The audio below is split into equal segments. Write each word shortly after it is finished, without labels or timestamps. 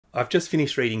I've just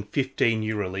finished reading 15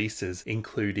 new releases,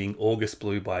 including August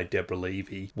Blue by Deborah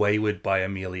Levy, Weyward by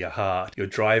Emilia Hart, Your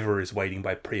Driver is Waiting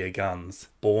by Priya,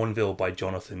 Bournville by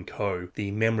Jonathan Coe,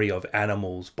 The Memory of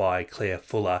Animals by Claire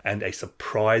Fuller, and a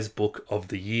surprise book of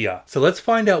the year. So let's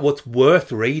find out what's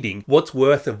worth reading, what's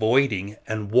worth avoiding,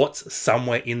 and what's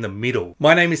somewhere in the middle.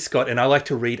 My name is Scott and I like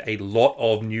to read a lot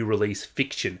of new release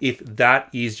fiction. If that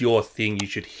is your thing, you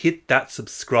should hit that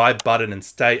subscribe button and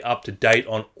stay up to date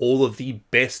on all of the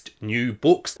best new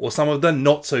books, or some of the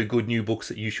not so good new books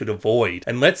that you should avoid.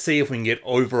 And let's see if we can get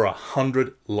over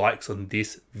 100 likes on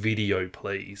this video,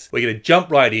 please. We're going to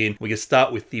jump right in. We're going to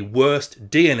start with the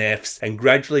worst DNFs and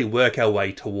gradually work our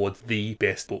way towards the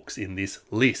best books in this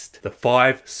list. The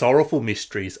 5 Sorrowful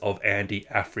Mysteries of Andy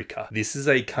Africa. This is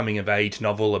a coming of age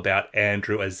novel about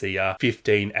Andrew Azia,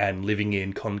 15 and living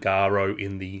in Kongaro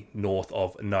in the north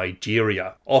of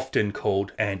Nigeria, often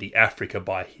called Andy Africa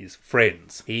by his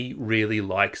friends. He really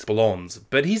likes blondes,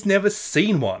 but he's never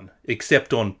seen one,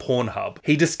 except on Pornhub.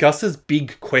 He discusses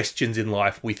big questions in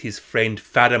life with his friend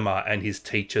Fatima and his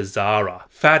teacher Zara.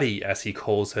 Fatty, as he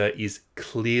calls her, is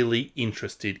clearly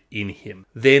interested in him.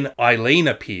 Then Eileen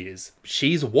appears.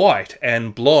 She's white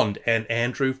and blonde, and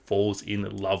Andrew falls in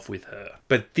love with her.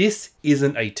 But this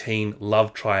isn't a teen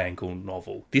love triangle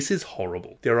novel. This is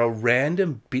horrible. There are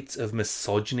random bits of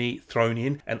misogyny thrown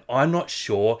in, and I'm not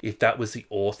sure if that was the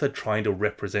author trying to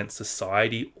represent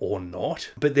society or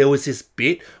not. But there was this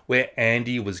bit where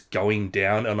Andy was going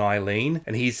down on Eileen,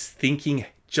 and he's thinking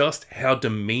just how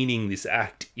demeaning this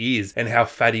act is and how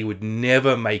Fatty would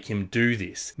never make him do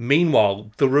this.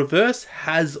 Meanwhile, the reverse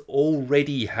has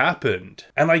already happened.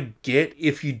 And I get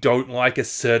if you don't like a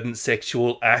certain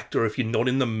sexual act or if you're not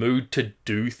in the mood to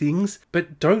do things,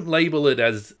 but don't label it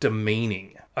as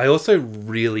demeaning. I also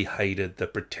really hated the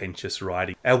pretentious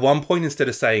writing. At one point, instead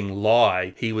of saying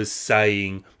lie, he was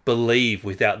saying believe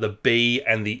without the B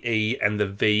and the E and the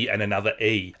V and another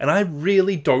E. And I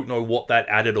really don't know what that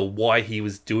added or why he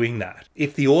was doing that.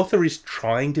 If the author is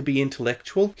trying to be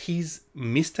intellectual, he's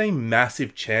missed a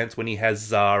massive chance when he has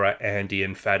Zara, Andy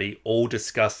and Fatty all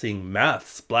discussing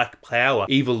maths, black power,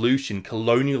 evolution,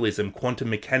 colonialism,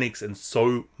 quantum mechanics and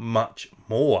so much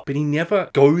more. But he never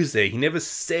goes there. He never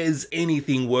says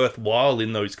anything worthwhile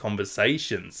in those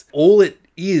conversations. All it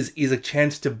is a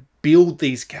chance to build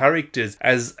these characters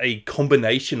as a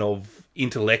combination of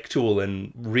intellectual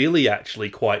and really actually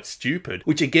quite stupid,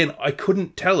 which again, I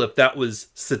couldn't tell if that was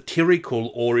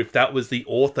satirical or if that was the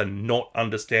author not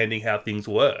understanding how things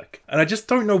work. And I just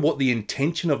don't know what the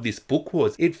intention of this book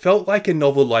was. It felt like a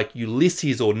novel like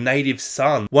Ulysses or Native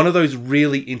Son, one of those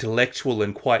really intellectual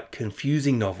and quite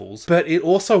confusing novels, but it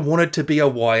also wanted to be a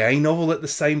YA novel at the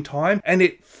same time, and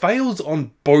it fails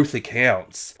on both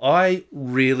accounts. I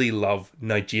really love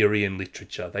Nigerian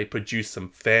literature. They produce some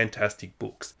fantastic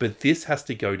books, but this has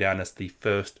to go down as the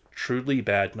first truly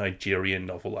bad Nigerian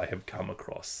novel I have come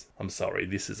across. I'm sorry,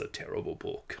 this is a terrible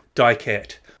book.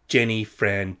 Dykette, Jenny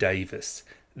Fran Davis.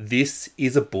 This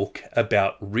is a book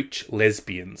about rich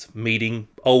lesbians meeting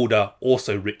older,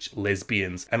 also rich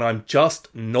lesbians, and I'm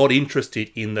just not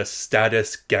interested in the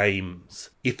status games.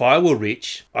 If I were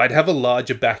rich, I'd have a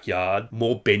larger backyard,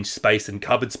 more bench space and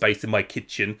cupboard space in my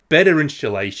kitchen, better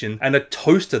insulation, and a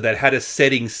toaster that had a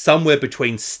setting somewhere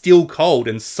between still cold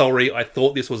and sorry, I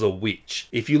thought this was a witch.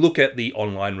 If you look at the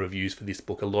online reviews for this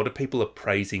book, a lot of people are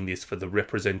praising this for the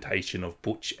representation of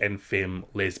butch and femme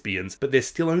lesbians, but they're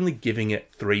still only giving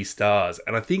it 3 stars,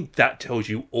 and I think that tells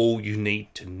you all you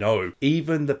need to know.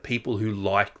 Even the people who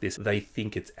like this, they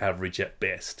think it's average at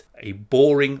best. A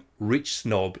boring rich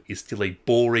snob is still a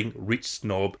boring rich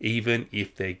snob even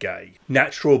if they're gay.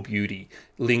 Natural Beauty,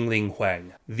 Ling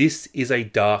Huang. This is a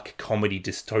dark comedy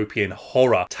dystopian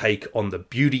horror take on the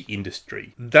beauty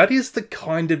industry. That is the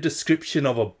kind of description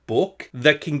of a book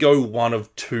that can go one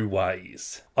of 2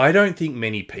 ways. I don't think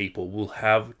many people will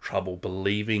have trouble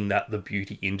believing that the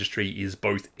beauty industry is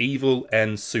both evil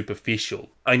and superficial.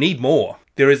 I need more.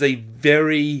 There is a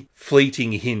very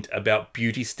fleeting hint about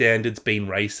beauty standards being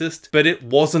racist, but it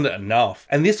wasn't enough.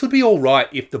 And this would be alright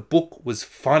if the book was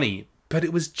funny, but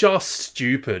it was just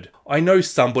stupid. I know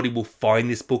somebody will find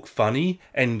this book funny,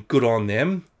 and good on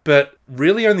them, but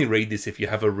really only read this if you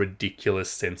have a ridiculous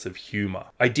sense of humour.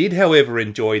 I did, however,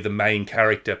 enjoy the main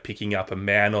character picking up a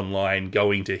man online,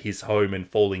 going to his home and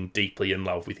falling deeply in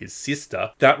love with his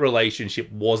sister. That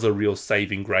relationship was a real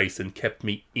saving grace and kept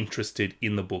me interested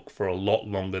in the book for a lot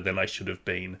longer than I should have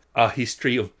been. A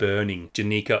History of Burning,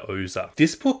 Janika Oza.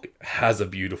 This book has a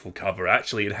beautiful cover.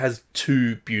 Actually, it has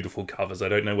 2 beautiful covers. I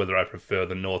don't know whether I prefer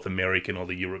the North American or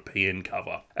the European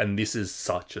cover. And this is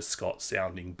such a Scott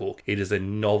sounding book. It is a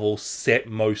novel set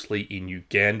mostly in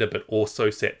Uganda, but also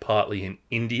set partly in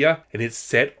India, and it's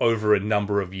set over a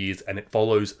number of years, and it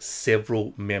follows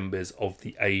several members of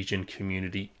the Asian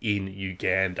community in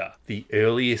Uganda. The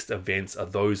earliest events are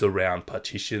those around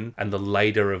partition, and the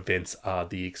later events are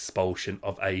the expulsion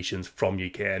of Asians from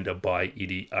Uganda by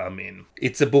Idi Amin.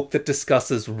 It's a book that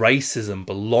discusses racism,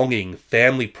 belonging,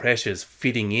 family pressures,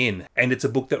 fitting in, and it's a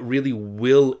book that really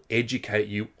will educate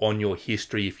you on your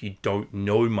history if you don't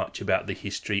know much about the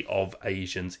history of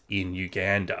Asians in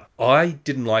Uganda. I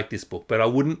didn't like this book, but I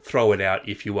wouldn't throw it out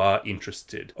if you are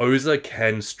interested. Oza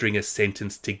can string a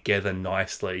sentence together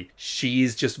nicely. She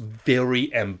is just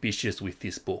very ambitious with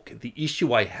this book. The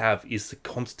issue I have is the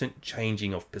constant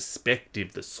changing of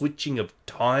perspective, the switching of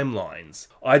timelines.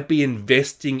 I'd be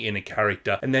investing in a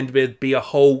character and then there'd be a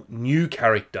whole new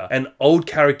character and old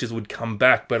characters would come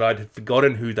back, but I'd have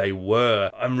forgotten who they were.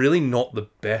 I'm really not the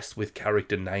best with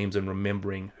character names and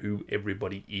remembering who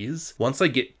everybody is. Once I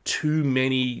get too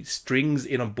many strings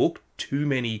in a book, too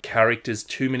many characters,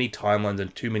 too many timelines,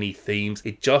 and too many themes,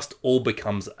 it just all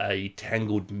becomes a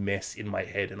tangled mess in my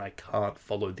head and I can't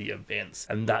follow the events.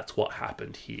 And that's what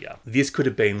happened here. This could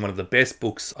have been one of the best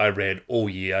books I read all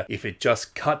year if it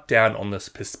just cut down on the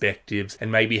perspectives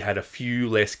and maybe had a few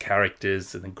less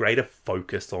characters and a greater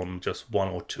focus on just one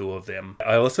or two of them.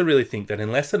 I also really think that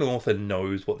unless an author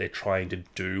knows what they're trying to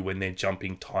do when they're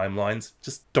jumping timelines,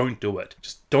 just don't do it.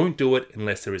 Just don't do it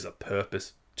unless there is a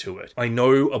purpose to it. I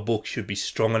know a book should be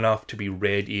strong enough to be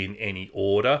read in any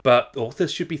order, but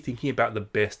authors should be thinking about the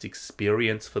best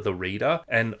experience for the reader,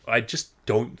 and I just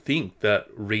don't think that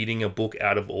reading a book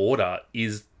out of order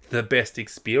is the best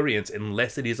experience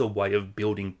unless it is a way of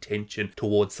building tension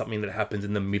towards something that happens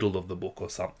in the middle of the book or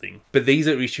something. But these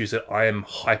are issues that I am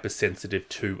hypersensitive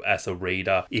to as a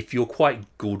reader. If you're quite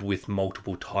good with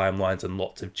multiple timelines and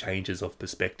lots of changes of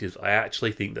perspectives, I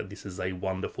actually think that this is a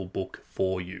wonderful book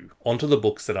for you. Onto the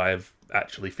books that I have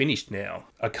actually finished now.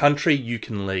 A Country You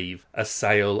Can Leave,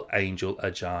 Asale,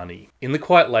 Angel-Ajani. In the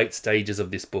quite late stages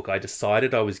of this book, I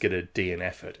decided I was going to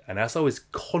DNF it, and as I was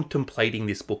contemplating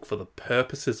this book for the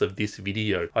purposes of this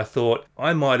video, I thought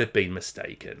I might have been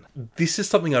mistaken. This is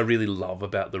something I really love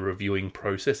about the reviewing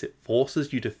process. It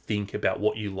forces you to think about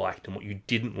what you liked and what you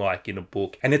didn't like in a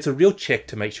book, and it's a real check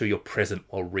to make sure you're present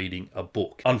while reading a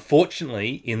book.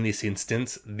 Unfortunately, in this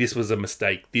instance, this was a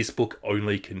mistake. This book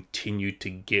only continued to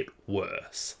get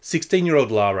worse.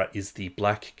 16-year-old Lara is the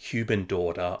black Cuban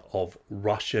daughter of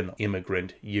Russian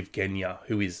immigrant Yevgenia,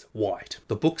 who is white.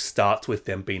 The book starts with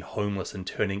them being homeless and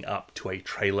turning up to a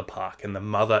trailer park, and the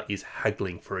mother is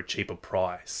haggling for a cheaper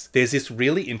price. There's this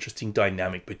really interesting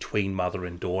dynamic between mother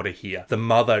and daughter here. The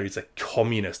mother is a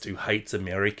communist who hates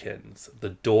Americans. The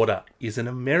daughter is an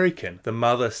American. The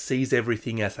mother sees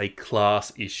everything as a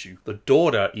class issue. The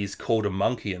daughter is called a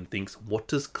monkey and thinks, what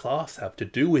does class have to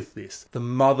do with this? The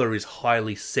mother is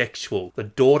highly sexual. The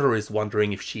daughter is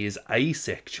wondering if she is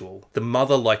asexual. The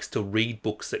mother likes to read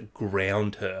books that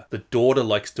ground her. The daughter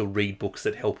likes to read books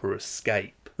that help her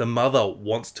escape. The mother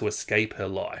wants to escape her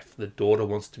life. The daughter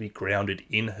wants to be grounded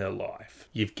in her life.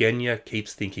 Yevgenia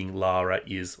keeps thinking Lara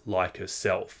is like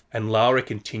herself, and Lara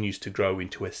continues to grow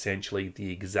into essentially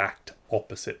the exact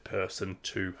opposite person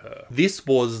to her. This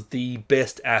was the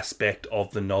best aspect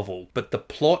of the novel, but the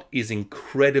plot is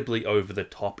incredibly over the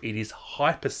top. It is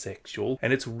hypersexual,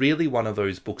 and it's really one of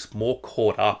those books more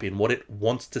caught up in what it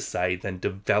wants to say than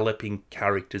developing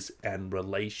characters and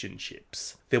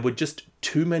relationships. There were just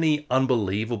too many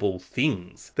unbelievable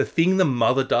things. The thing the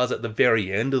mother does at the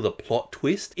very end of the plot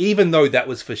twist, even though that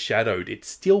was foreshadowed, it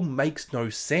still makes no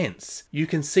sense. You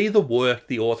can see the work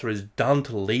the author has done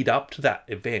to lead up to that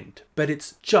event, but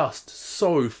it's just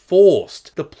so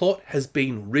forced. The plot has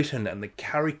been written and the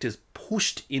characters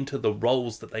pushed into the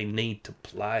roles that they need to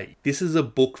play. This is a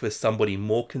book for somebody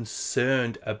more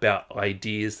concerned about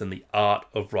ideas than the art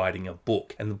of writing a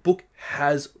book, and the book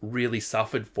has really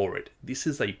suffered for it. This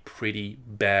is a pretty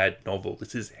bad novel.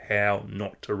 This is how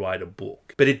not to write a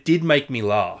book. But it did make me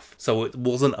laugh, so it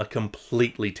wasn't a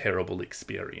completely terrible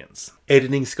experience.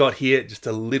 Editing Scott here, just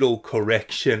a little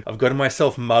correction. I've got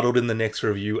myself muddled in the next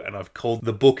review and I've called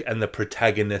the book and the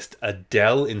protagonist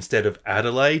Adele instead of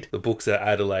Adelaide. The books are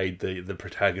Adelaide, the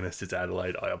protagonist is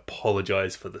Adelaide. I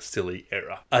apologize for the silly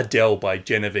error. Adele by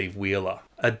Genevieve Wheeler.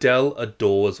 Adele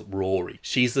adores Rory.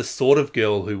 She's the sort of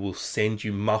girl who will send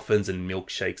you muffins and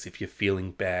milkshakes if you're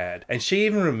feeling bad. And she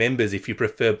even remembers if you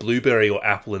prefer blueberry or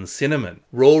apple and cinnamon.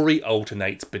 Rory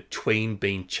alternates between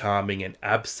being charming and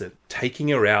absent. taking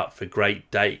her out for great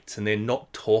dates and then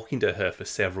not talking to her for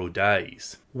several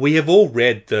days. We have all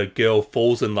read the girl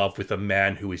falls in love with a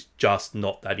man who is just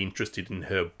not that interested in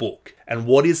her book. And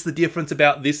what is the difference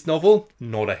about this novel?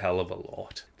 Not a hell of a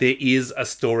lot. There is a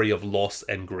story of loss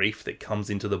and grief that comes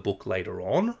into the book later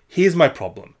on. Here's my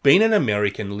problem. Being an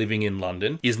American living in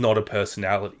London is not a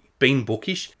personality. Being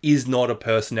bookish is not a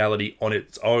personality on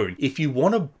its own. If you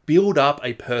want to build up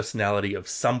a personality of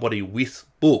somebody with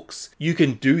books, you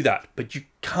can do that, but you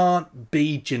can't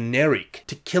be generic.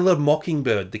 To Kill a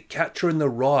Mockingbird, The Catcher in the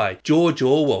Rye, George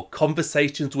Orwell,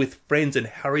 Conversations with Friends, and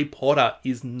Harry Potter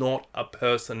is not a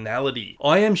personality.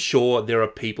 I am sure there are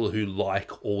people who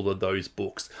like all of those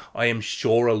books. I am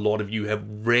sure a lot of you have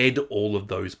read all of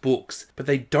those books, but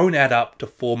they don't add up to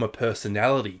form a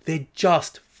personality. They're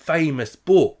just famous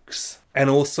books. And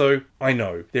also, I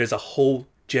know there's a whole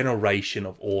generation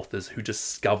of authors who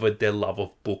discovered their love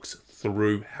of books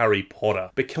through Harry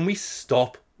Potter. But can we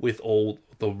stop with all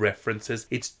the references?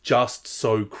 It's just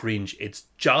so cringe. It's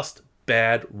just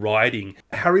bad writing.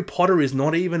 Harry Potter is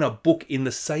not even a book in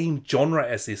the same genre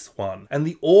as this one. And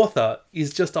the author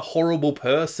is just a horrible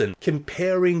person.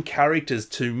 Comparing characters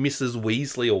to Mrs.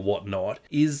 Weasley or whatnot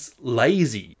is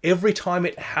lazy. Every time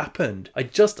it happened, I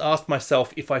just asked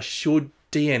myself if I should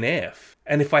DNF.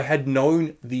 And if I had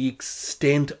known the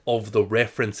extent of the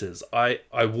references, I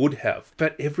would have.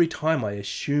 But every time I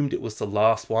assumed it was the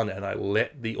last one and I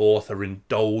let the author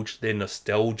indulge their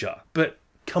nostalgia. But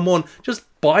come on, just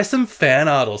buy some fan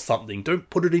art or something. Don't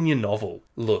put it in your novel.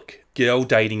 Look, girl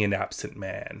dating an absent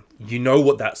man. You know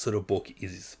what that sort of book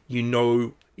is. You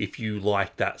know if you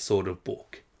like that sort of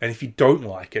book. And if you don't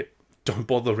like it, don't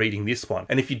bother reading this one.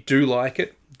 And if you do like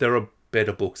it, there are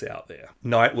better books out there.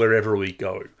 Night Wherever We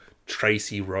Go.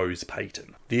 Tracey Rose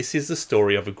Peyton. This is the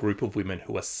story of a group of women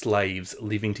who are slaves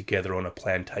living together on a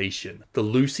plantation. The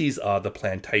Lucys are the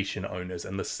plantation owners,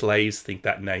 and the slaves think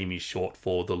that name is short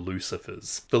for the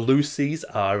Lucifers. The Lucys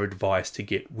are advised to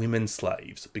get women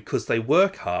slaves because they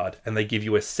work hard and they give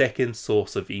you a second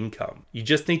source of income. You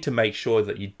just need to make sure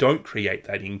that you don't create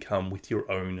that income with your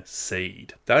own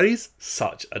seed. That is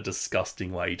such a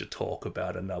disgusting way to talk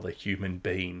about another human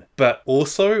being. But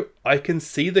also, I can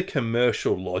see the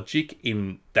commercial logic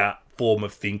in that form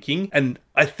of thinking, and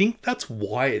I think that's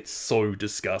why it's so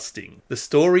disgusting. The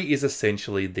story is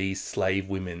essentially these slave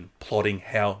women plotting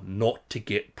how not to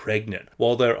get pregnant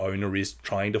while their owner is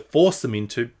trying to force them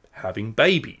into having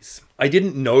babies. I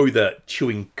didn't know that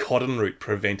chewing cotton root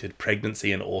prevented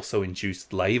pregnancy and also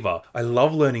induced labour. I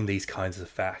love learning these kinds of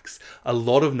facts. A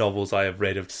lot of novels I have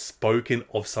read have spoken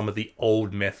of some of the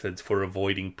old methods for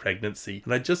avoiding pregnancy,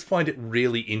 and I just find it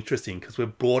really interesting because we're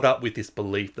brought up with this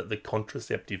belief that the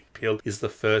contraceptive pill is the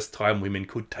first time women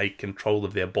could take control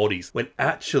of their bodies, when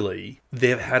actually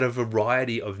they've had a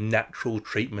variety of natural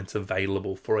treatments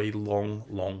available for a long,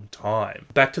 long time.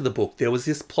 Back to the book, there was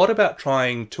this plot about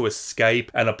trying to escape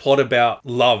and a plot about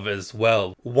love as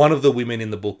well. One of the women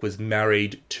in the book was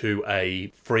married to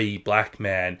a free black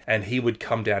man, and he would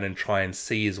come down and try and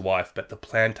see his wife, but the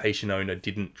plantation owner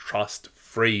didn't trust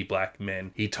free black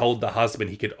men. He told the husband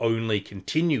he could only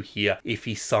continue here if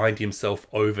he signed himself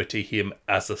over to him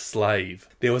as a slave.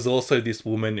 There was also this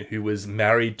woman who was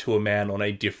married to a man on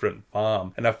a different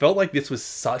farm, and I felt like this was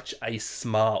such a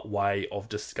smart way of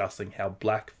discussing how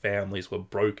black families were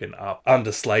broken up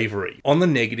under slavery. On the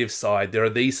negative side, there are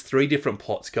these three different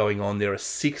plots going on. There are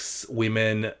 6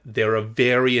 women, there are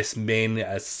various men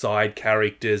as side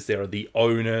characters, there are the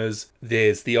owners,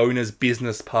 there's the owner's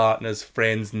business partners,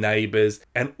 friends, neighbours,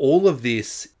 and all of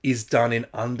this is done in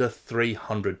under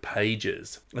 300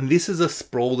 pages. And this is a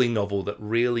sprawling novel that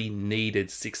really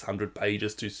needed 600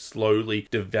 pages to slowly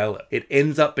develop. It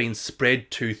ends up being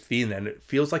spread too thin and it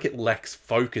feels like it lacks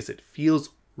focus. It feels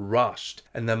rushed,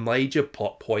 and the major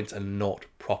plot points are not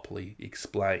properly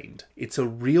explained. It's a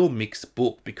real mixed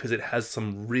book because it has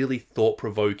some really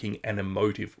thought-provoking and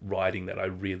emotive writing that I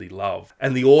really love.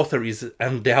 And the author is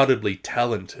undoubtedly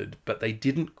talented, but they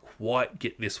didn't quite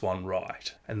get this one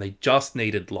right, and they just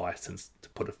needed license to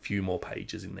put a few more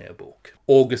pages in their book.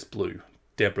 August Blue,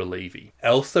 Deborah Levy.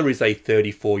 Elsa is a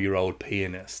 34-year-old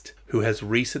pianist who has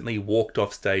recently walked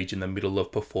off stage in the middle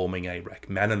of performing a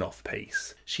Rachmaninoff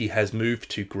piece. She has moved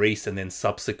to Greece and then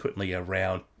subsequently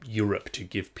around Europe to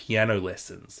give piano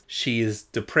lessons. She is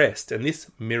depressed, and this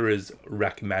mirrors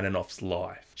Rachmaninoff's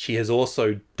life. She has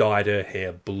also dyed her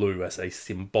hair blue as a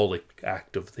symbolic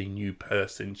act of the new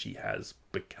person she has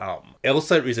become.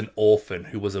 Elsa is an orphan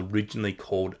who was originally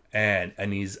called Anne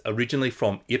and is originally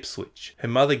from Ipswich. Her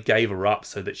mother gave her up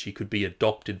so that she could be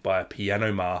adopted by a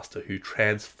piano master who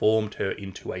transformed her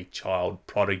into a child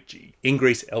prodigy. In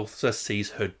Greece, Elsa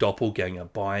sees her doppelganger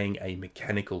buying a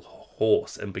mechanical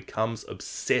horse and becomes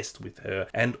obsessed with her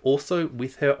and also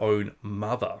with her own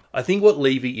mother. I think what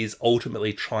Levy is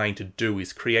ultimately trying to do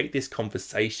is create this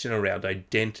conversation around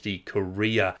identity,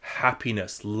 career,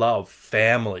 happiness, love,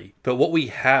 family. But what we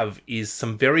have is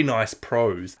some very nice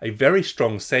prose, a very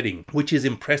strong setting, which is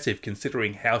impressive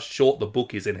considering how short the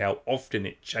book is and how often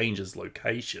it changes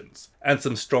locations, and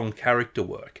some strong character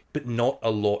work, but not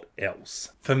a lot else.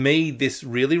 For me, this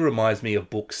really reminds me of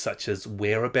books such as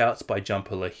Whereabouts by Jhumpa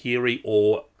Lahiri,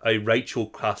 or a Rachel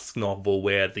Cusk novel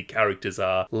where the characters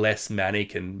are less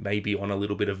manic and maybe on a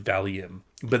little bit of Valium.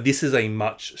 But this is a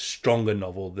much stronger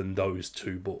novel than those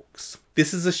two books.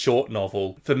 This is a short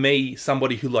novel. For me,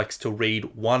 somebody who likes to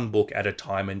read one book at a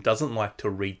time and doesn't like to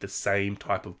read the same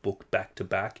type of book back to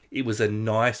back, it was a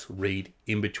nice read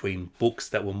in between books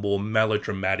that were more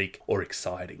melodramatic or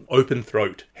exciting. Open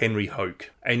Throat, Henry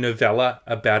Hoke, a novella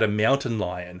about a mountain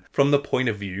lion from the point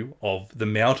of view of the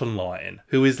mountain lion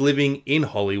who is living in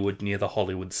Hollywood near the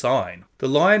Hollywood sign. The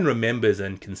lion remembers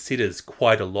and considers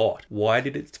quite a lot. Why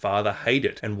did its father hate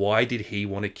it, and why did he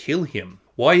want to kill him?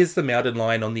 Why is the mountain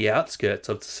lion on the outskirts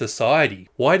of society?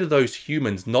 Why do those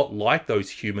humans not like those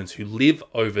humans who live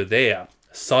over there?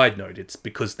 Side note, it's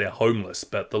because they're homeless,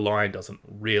 but the lion doesn't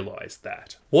realise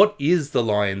that. What is the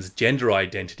lion's gender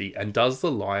identity, and does the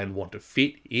lion want to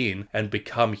fit in and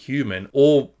become human,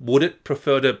 or would it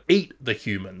prefer to eat the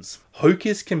humans? Hoke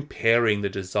is comparing the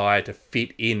desire to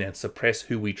fit in and suppress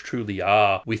who we truly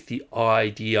are with the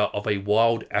idea of a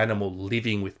wild animal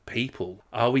living with people.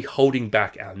 Are we holding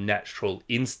back our natural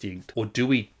instinct, or do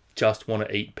we just want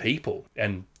to eat people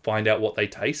and find out what they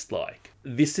taste like?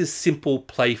 This is simple,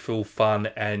 playful, fun,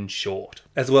 and short,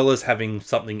 as well as having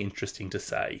something interesting to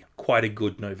say. Quite a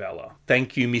good novella.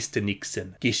 Thank You, Mr.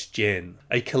 Nixon, Gish Jen.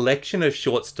 A collection of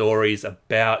short stories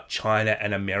about China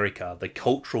and America, the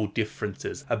cultural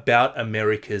differences, about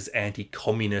America's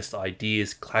anti-communist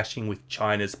ideas clashing with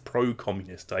China's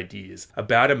pro-communist ideas,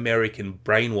 about American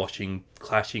brainwashing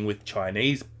clashing with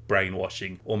Chinese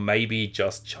brainwashing, or maybe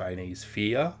just Chinese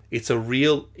fear. It's a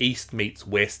real East meets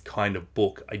West kind of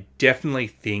book. I definitely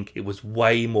think it was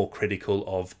way more critical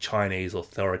of Chinese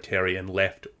authoritarian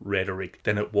left rhetoric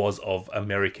than it was of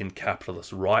American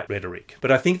capitalist right rhetoric.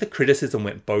 But I think the criticism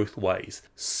went both ways.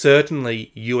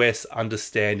 Certainly, US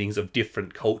understandings of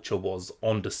different culture was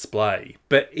on display,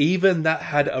 but even that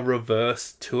had a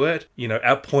reverse to it,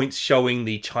 at points showing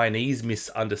the Chinese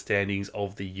misunderstandings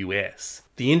of the US.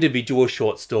 The individual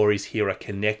short stories here are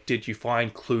connected. You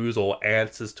find clues or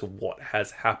answers to what has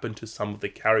happened to some of the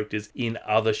characters in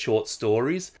other short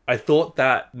stories. I thought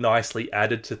that nicely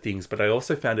added to things, but I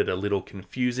also found it a little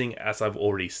confusing. As I've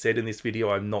already said in this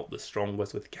video, I'm not the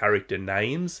strongest with character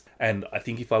names, and I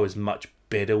think if I was much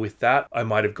better with that, I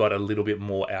might have got a little bit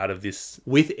more out of this.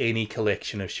 With any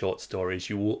collection of short stories,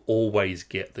 you will always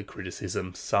get the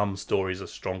criticism. Some stories are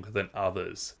stronger than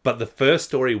others. But the first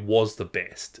story was the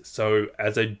best. So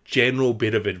as a general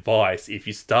bit of advice, if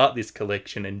you start this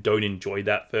collection and don't enjoy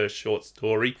that first short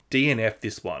story, DNF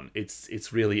this one.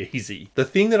 It's really easy. The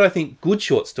thing that I think good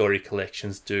short story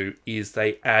collections do is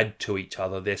they add to each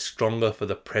other. They're stronger for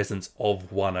the presence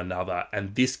of one another,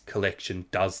 and this collection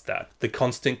does that. The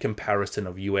constant comparison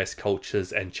of US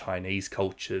cultures and Chinese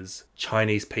cultures,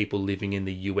 Chinese people living in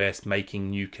the US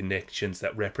making new connections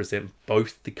that represent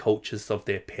both the cultures of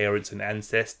their parents and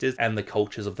ancestors and the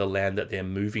cultures of the land that they're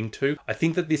moving to. I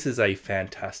think that this is a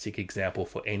fantastic example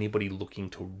for anybody looking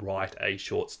to write a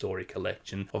short story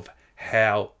collection of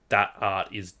how that art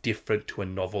is different to a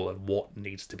novel and what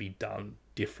needs to be done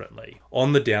differently.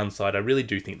 On the downside, I really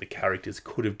do think the characters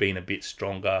could have been a bit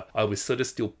stronger. I was sort of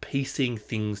still piecing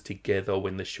things together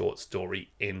when the short story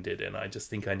ended, and I just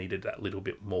think I needed that little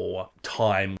bit more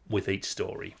time with each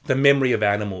story. The Memory of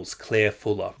Animals, Claire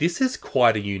Fuller. This is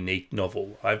quite a unique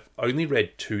novel. I've only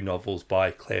read 2 novels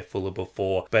by Claire Fuller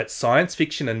before, but science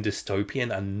fiction and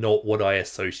dystopian are not what I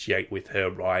associate with her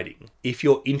writing. If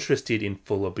you're interested in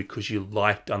Fuller because you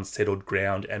liked Unsettled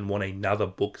Ground and want another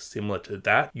book similar to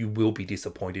that, you will be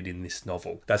disappointed in this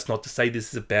novel. That's not to say this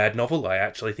is a bad novel. I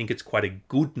actually think it's quite a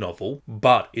good novel,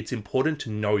 but it's important to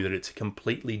know that it's a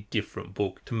completely different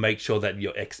book to make sure that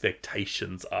your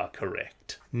expectations are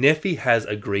correct. Neffy has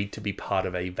agreed to be part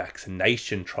of a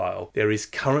vaccination trial. There is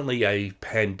currently a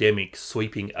pandemic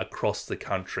sweeping across the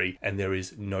country and there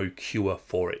is no cure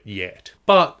for it yet.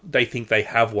 But they think they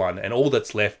have one and all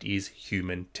that's left is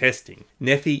human testing.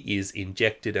 Neffy is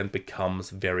injected and becomes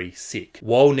very sick.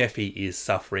 While Neffy is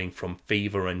suffering from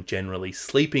fever and generally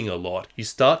sleeping a lot, you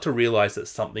start to realize that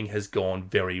something has gone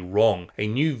very wrong. A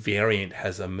new variant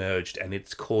has emerged and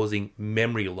it's causing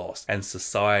memory loss and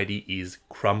society is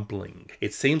crumbling.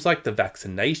 It seems like the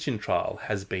vaccination trial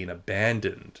has been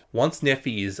abandoned. Once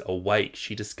Neffy is awake,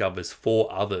 she discovers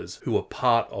 4 others who are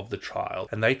part of the trial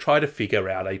and they try to figure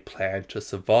out a plan to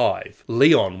survive.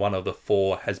 Leon, one of the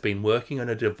 4, has been working on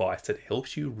a device that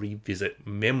helps you revisit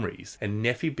memories, and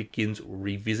Neffy begins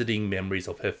revisiting memories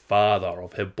of her father,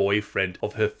 of her boyfriend,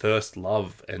 of her first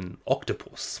love, and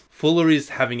octopus. Fuller is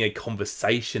having a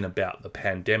conversation about the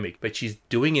pandemic, but she's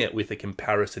doing it with a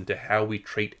comparison to how we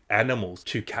treat animals,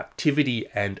 to captivity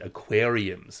and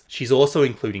aquariums. She's also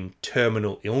including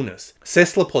terminal illness.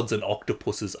 Cephalopods and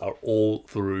octopuses are all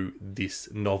through this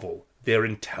novel. Their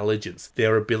intelligence,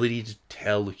 their ability to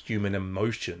tell human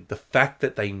emotion, the fact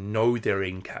that they know they're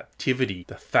in captivity,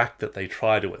 the fact that they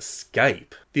try to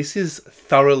escape. This is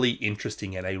thoroughly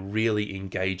interesting and a really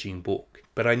engaging book.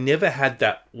 But I never had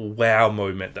that wow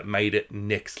moment that made it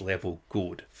next level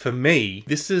good. For me,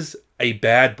 this is a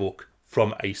bad book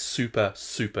from a super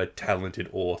talented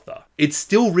author. It's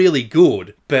still really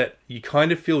good, but you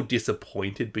kind of feel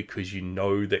disappointed because you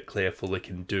know that Claire Fuller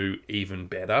can do even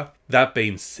better. That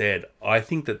being said, I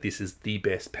think that this is the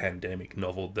best pandemic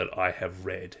novel that I have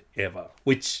read ever.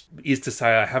 Which is to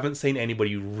say I haven't seen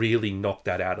anybody really knock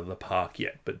that out of the park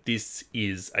yet, but this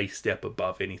is a step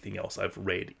above anything else I've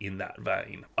read in that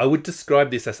vein. I would describe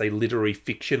this as a literary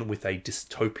fiction with a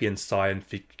dystopian science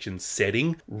fiction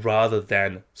setting rather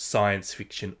than science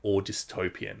fiction or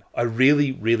dystopian. I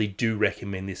really do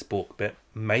recommend this book, but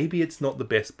maybe it's not the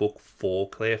best book for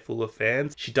Claire Fuller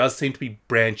fans. She does seem to be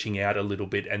branching out a little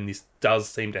bit, and this does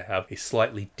seem to have a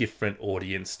slightly different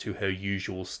audience to her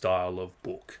usual style of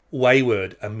book.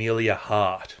 Weyward, Emilia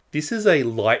Hart. This is a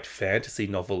light fantasy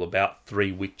novel about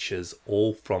 3 witches,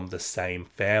 all from the same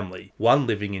family. One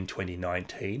living in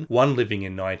 2019, one living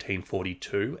in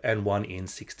 1942, and one in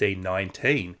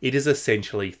 1619. It is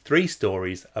essentially 3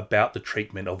 stories about the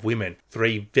treatment of women.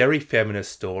 3 very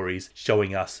feminist stories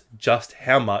showing us just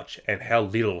how much and how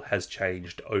little has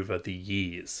changed over the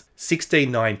years.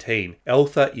 1619.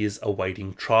 Eltha is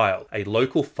awaiting trial. A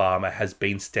local farmer has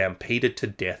been stampeded to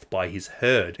death by his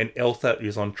herd, and Eltha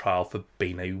is on trial for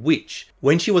being a witch.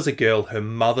 When she was a girl, her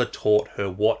mother taught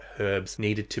her what herbs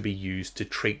needed to be used to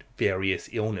treat various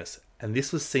illness, and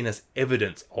this was seen as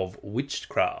evidence of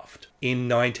witchcraft. In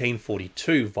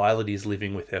 1942, Violet is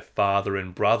living with her father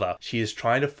and brother. She is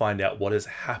trying to find out what has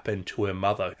happened to her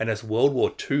mother, and as World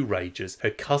War II rages,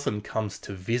 her cousin comes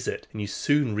to visit, and you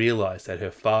soon realise that her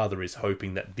father is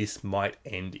hoping that this might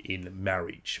end in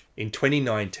marriage. In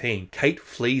 2019, Kate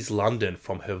flees London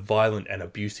from her violent and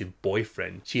abusive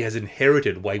boyfriend. She has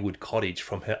inherited Weyward Cottage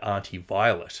from her auntie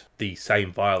Violet, the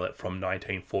same Violet from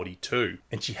 1942,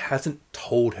 and she hasn't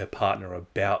told her partner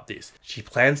about this. She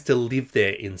plans to live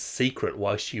there in secret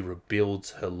while she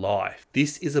rebuilds her life.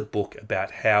 This is a book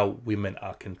about how women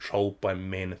are controlled by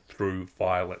men through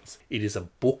violence. It is a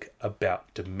book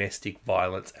about domestic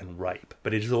violence and rape,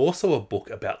 but it is also a book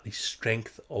about the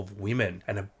strength of women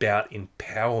and about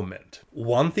empowerment.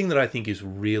 One thing that I think is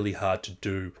really hard to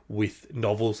do with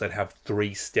novels that have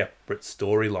 3 separate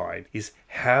storylines is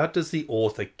how does the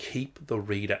author keep the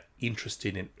reader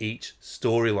interested in each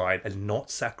storyline and not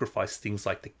sacrifice things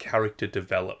like the character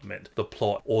development, the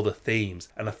plot, or the themes.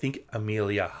 And I think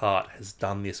Emilia Hart has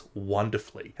done this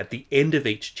wonderfully. At the end of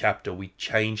each chapter, we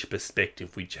change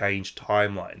perspective, we change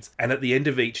timelines. And at the end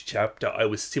of each chapter, I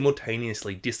was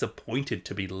simultaneously disappointed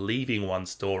to be leaving one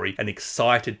story and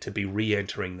excited to be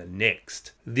re-entering the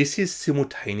next. This is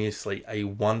simultaneously a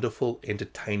wonderful,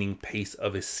 entertaining piece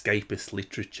of escapist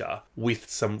literature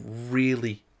with some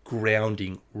really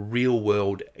grounding,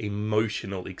 real-world,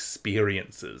 emotional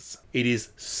experiences. It is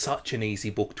such an easy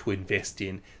book to invest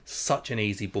in, such an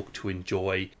easy book to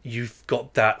enjoy. You've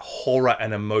got that horror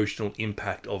and emotional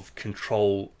impact of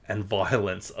control and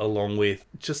violence along with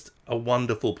just a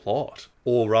wonderful plot.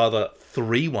 Or rather,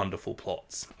 3 wonderful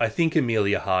plots. I think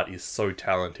Emilia Hart is so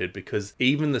talented because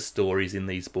even the stories in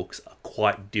these books are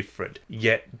quite different,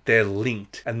 yet they're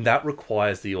linked, and that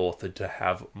requires the author to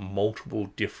have multiple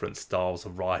different styles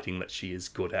of writing that she is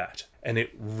good at. And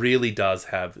it really does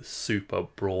have super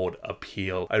broad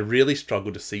appeal. I really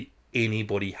struggle to see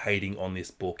anybody hating on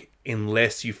this book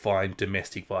unless you find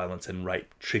domestic violence and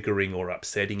rape triggering or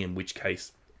upsetting, in which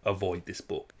case avoid this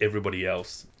book. Everybody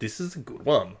else, this is a good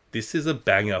one. This is a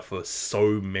banger for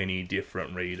so many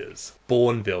different readers.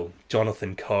 Bournville,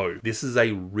 Jonathan Coe. This is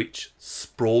a rich,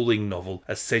 sprawling novel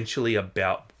essentially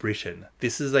about Britain.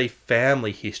 This is a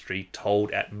family history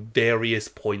told at various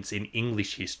points in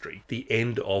English history. The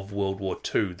end of World War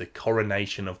II, the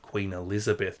coronation of Queen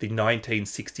Elizabeth, the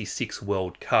 1966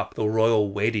 World Cup, the royal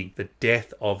wedding, the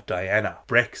death of Diana,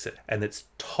 Brexit, and it's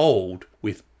told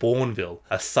with Bournville,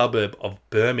 a suburb of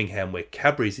Birmingham where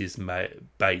Cadbury's is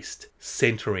based,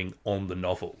 centering on the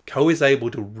novel. Coe is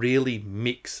able to really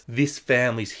mix this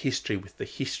family's history with the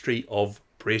history of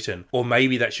Britain, or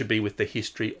maybe that should be with the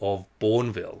history of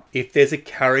Bournville. If there's a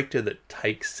character that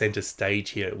takes centre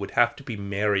stage here, it would have to be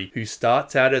Mary, who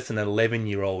starts out as an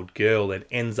 11-year-old girl and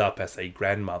ends up as a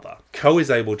grandmother. Coe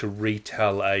is able to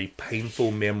retell a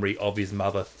painful memory of his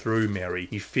mother through Mary.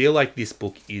 You feel like this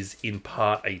book is in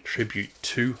part a tribute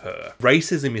to her.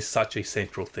 Racism is such a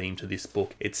central theme to this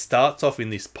book. It starts off in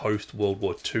this post-World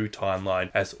War II timeline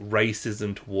as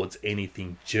racism towards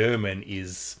anything German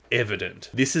is evident.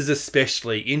 This is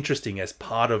especially interesting as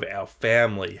part of our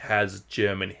family has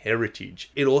German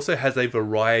heritage. It also has a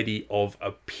variety of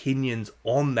opinions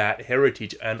on that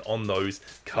heritage and on those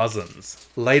cousins.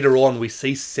 Later on, we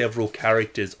see several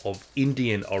characters of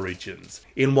Indian origins.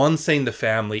 In one scene, the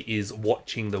family is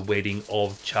watching the wedding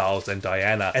of Charles and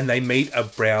Diana, and they meet a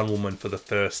brown woman for the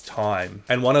first time.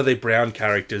 And one of the brown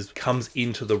characters comes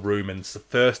into the room, and it's the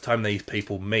first time these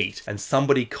people meet, and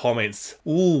somebody comments,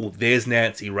 "Ooh, there's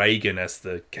Nancy Reagan," as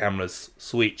the cameras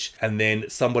switch, and then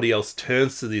somebody else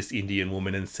turns to this Indian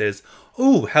woman and says,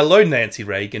 "Oh, hello Nancy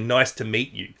Reagan, nice to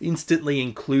meet you," instantly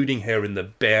including her in the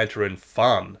banter and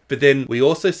fun. But then we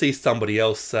also see somebody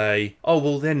else say, "Oh,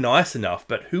 well, they're nice enough,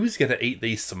 but who's going to eat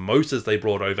these samosas they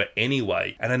brought over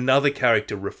anyway?" And another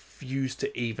character refused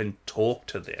to even talk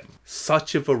to them.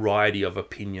 Such a variety of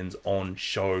opinions on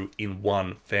show in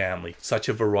one family, such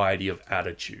a variety of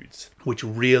attitudes, which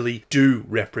really do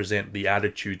represent the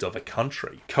attitudes of a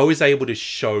country. Coe is able to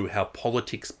show how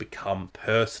politics become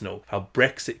personal, how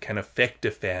Brexit can affect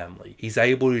a family. He's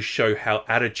able to show how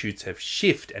attitudes have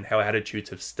shifted and how attitudes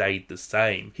have stayed the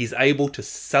same. He's able to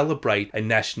celebrate a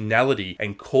nationality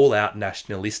and call out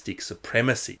nationalistic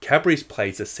supremacy. Cadbury's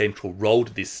plays a central role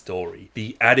to this story.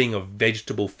 The adding of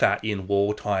vegetable fat in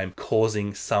wartime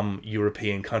causing some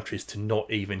European countries to not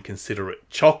even consider it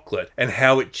chocolate, and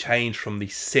how it changed from the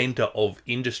centre of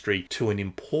industry to an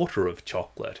importer of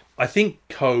chocolate. I think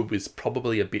Coe is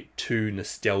probably a bit too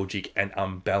nostalgic and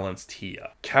unbalanced here.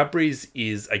 Cadbury's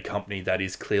is a company that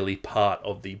is clearly part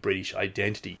of the British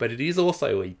identity, but it is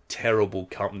also a terrible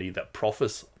company that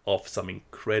profits off some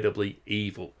incredibly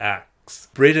evil acts.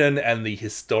 Britain and the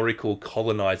historical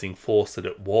colonising force that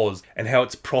it was, and how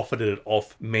it's profited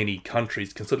off many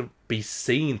countries, can sort of be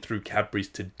seen through Cadbury's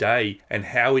today, and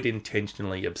how it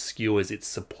intentionally obscures its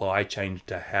supply chain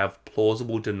to have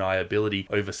plausible deniability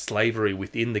over slavery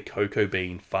within the cocoa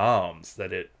bean farms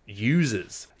that it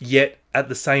uses. Yet at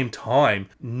the same time,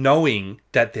 knowing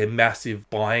that their massive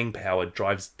buying power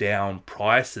drives down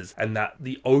prices, and that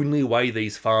the only way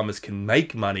these farmers can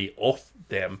make money off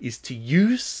them is to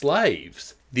use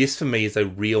slaves. This for me is a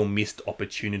real missed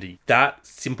opportunity. That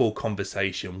simple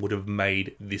conversation would have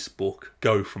made this book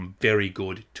go from very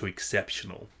good to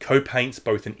exceptional. Coe paints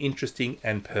both an interesting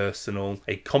and personal,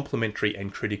 a complimentary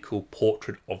and critical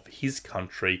portrait of his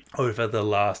country over the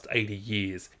last 80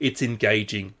 years. It's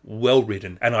engaging, well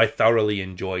written, and I thoroughly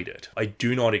enjoyed it. I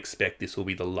do not expect this will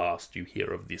be the last you hear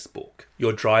of this book.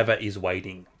 Your driver is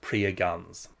waiting. Priya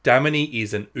Guns. Damini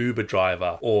is an Uber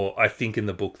driver, or I think in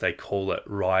the book they call it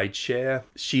rideshare.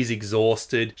 She's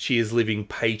exhausted. She is living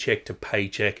paycheck to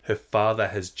paycheck. Her father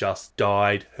has just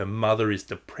died. Her mother is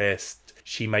depressed.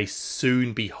 She may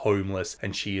soon be homeless,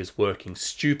 and she is working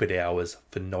stupid hours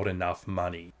for not enough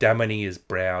money. Damini is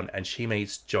brown, and she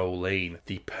meets Jolene,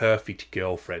 the perfect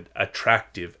girlfriend,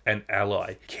 attractive, an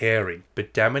ally, caring.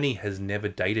 But Damini has never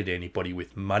dated anybody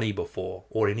with money before,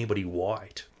 or anybody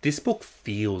white. This book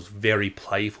feels very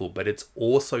playful, but it's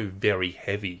also very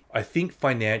heavy. I think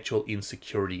financial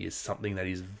insecurity is something that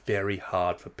is very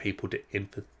hard for people to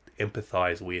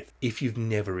empathize with if you've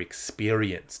never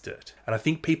experienced it. And I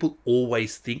think people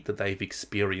always think that they've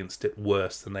experienced it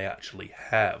worse than they actually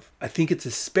have. I think it's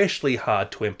especially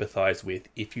hard to empathize with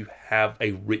if you have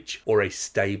a rich or a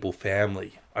stable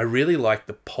family. I really like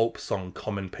the pulp song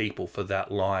Common People for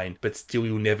that line, but still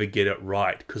you'll never get it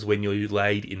right, because when you're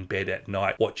laid in bed at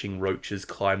night watching roaches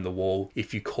climb the wall,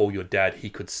 if you call your dad he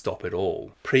could stop it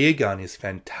all. Priya is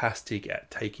fantastic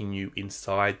at taking you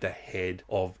inside the head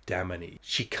of Damini.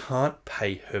 She can't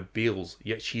pay her bills,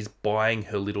 yet she's buying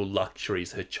her little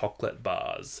luxuries, her chocolate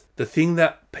bars. The thing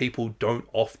that people don't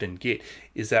often get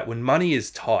is that when money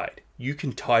is tight, you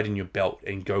can tighten your belt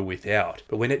and go without.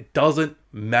 But when it doesn't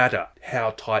matter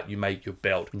how tight you make your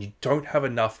belt, when you don't have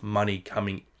enough money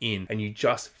coming in and you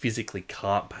just physically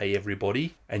can't pay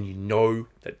everybody, and you know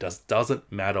that doesn't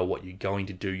matter what you're going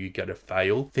to do, you're going to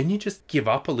fail, then you just give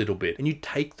up a little bit and you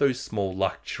take those small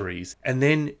luxuries, and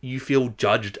then you feel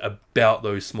judged about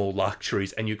those small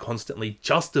luxuries and you're constantly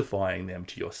justifying them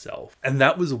to yourself. And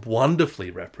that was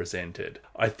wonderfully represented.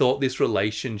 I thought this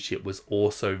relationship was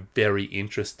also very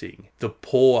interesting. The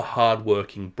poor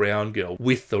hardworking brown girl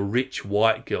with the rich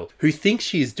white girl who thinks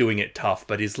she is doing it tough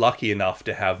but is lucky enough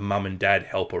to have mum and dad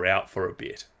help her out for a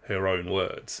bit. Her own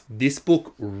words. This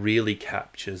book really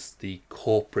captures the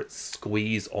corporate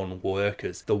squeeze on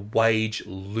workers, the wage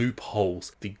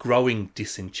loopholes, the growing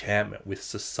disenchantment with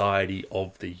society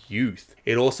of the youth.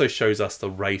 It also shows us the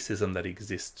racism that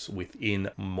exists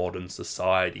within modern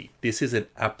society. This is an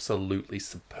absolutely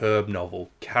superb novel,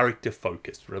 character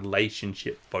focused,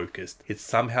 relationship focused. It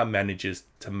somehow manages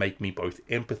to make me both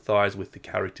empathize with the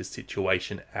character's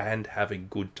situation and have a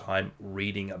good time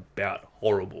reading about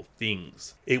horrible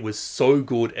things. It was so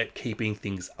good at keeping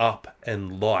things up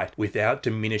and light without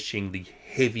diminishing the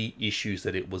heavy issues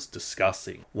that it was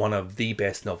discussing. One of the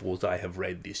best novels I have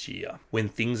read this year. When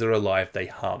Things Are Alive They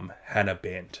Hum, Hannah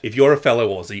Bent. If you're a fellow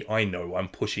Aussie, I know I'm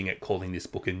pushing at calling this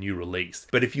book a new release,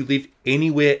 but if you live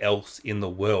anywhere else in the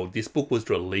world, this book was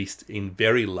released in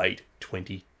very late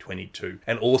 2022.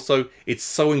 And also, it's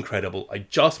so incredible, I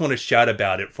just want to shout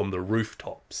about it from the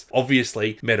rooftops.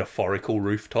 Obviously, metaphorical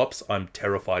rooftops, I'm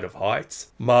terrified of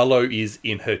heights. Marlowe is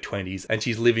in her 20s and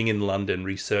she's living in London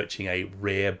researching a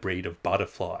rare breed of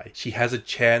butterfly. She has a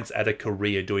chance at a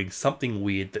career doing something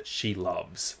weird that she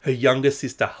loves. Her younger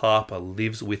sister Harper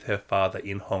lives with her father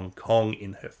in Hong Kong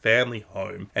in her family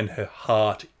home, and her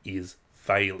heart is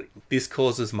failing. This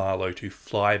causes Marlowe to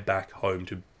fly back home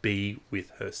to be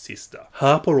with her sister.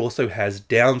 Harper also has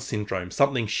Down syndrome,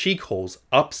 something she calls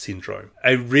Up syndrome.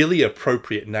 A really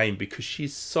appropriate name because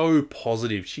she's so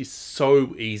positive, she's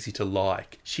so easy to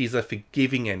like. She's a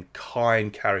forgiving and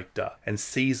kind character and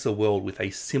sees the world with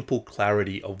a simple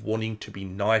clarity of wanting to be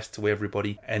nice to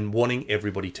everybody and wanting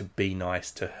everybody to be nice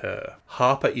to her.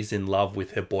 Harper is in love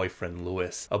with her boyfriend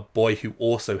Lewis, a boy who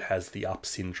also has the Up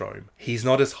syndrome. He's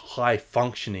not as high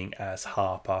functioning as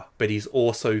Harper, but he's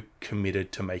also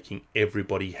committed to making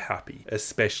everybody happy,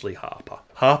 especially Harper.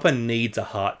 Harper needs a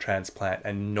heart transplant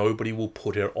and nobody will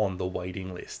put her on the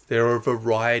waiting list. There are a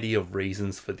variety of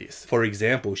reasons for this. For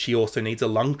example, she also needs a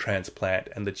lung transplant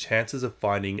and the chances of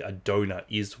finding a donor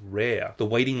is rare. The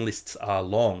waiting lists are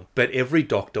long, but every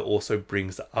doctor also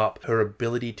brings up her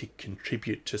ability to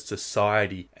contribute to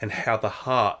society and how the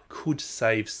heart could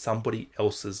save somebody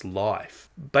else's life.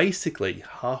 Basically,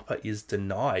 Harper is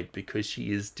denied because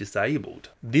she is disabled.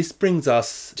 This brings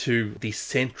us to the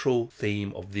central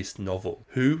theme of this novel.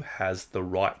 Who has the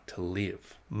right to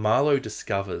live? Marlowe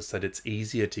discovers that it's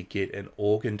easier to get an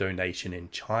organ donation in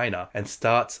China and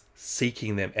starts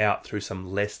seeking them out through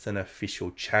some less than official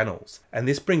channels. And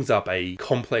this brings up a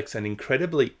complex and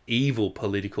incredibly evil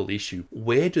political issue.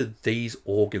 Where do these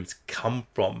organs come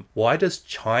from? Why does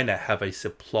China have a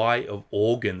supply of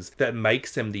organs that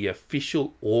makes them the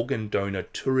official organ donor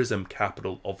tourism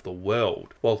capital of the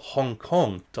world, while Hong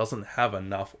Kong doesn't have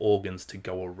enough organs to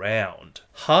go around?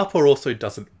 Harper also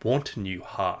doesn't want a new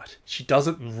heart. She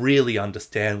doesn't really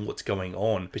understand what's going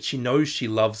on, but she knows she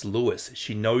loves Lewis.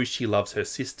 She knows she loves her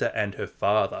sister and her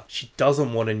father. She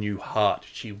doesn't want a new heart.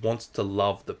 She wants to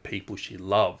love the people she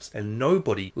loves. And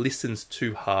nobody listens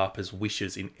to Harper's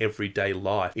wishes in everyday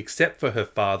life except for her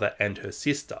father and her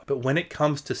sister. But when it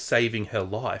comes to saving her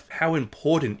life, how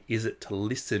important is it to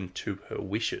listen to her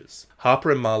wishes?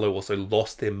 Harper and Marlowe also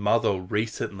lost their mother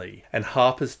recently, and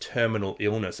Harper's terminal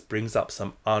illness brings up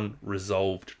some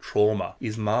unresolved trauma.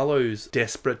 Is Marlowe's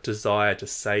desperate desire to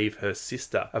save her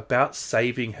sister about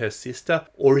saving her sister,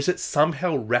 or is it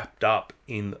somehow wrapped up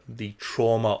in the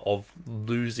trauma of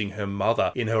losing her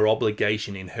mother, in her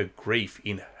obligation, in her grief,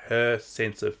 in her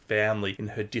sense of family, in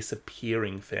her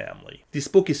disappearing family? This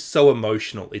book is so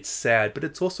emotional, it's sad, but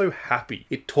it's also happy.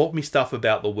 It taught me stuff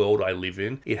about the world I live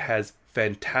in. It has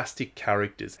fantastic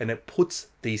characters, and it puts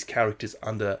these characters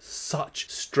under such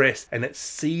stress, and it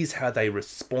sees how they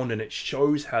respond, and it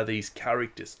shows how these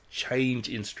characters change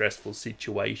in stressful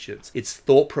situations. It's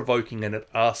thought-provoking, and it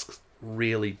asks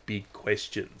really big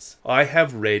questions. I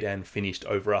have read and finished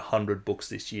over 100 books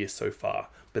this year so far,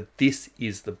 but this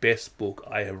is the best book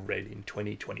I have read in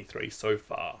 2023 so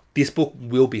far. This book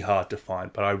will be hard to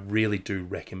find, but I really do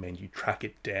recommend you track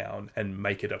it down and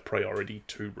make it a priority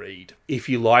to read. If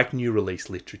you like new release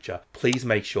literature, please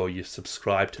make sure you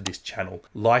subscribe to this channel,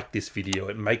 like this video,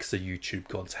 it makes the YouTube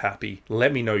gods happy.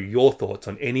 Let me know your thoughts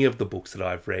on any of the books that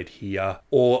I've read here,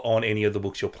 or on any of the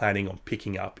books you're planning on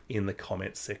picking up in the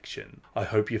comments section. I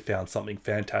hope you found something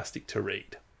fantastic to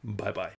read. Bye bye.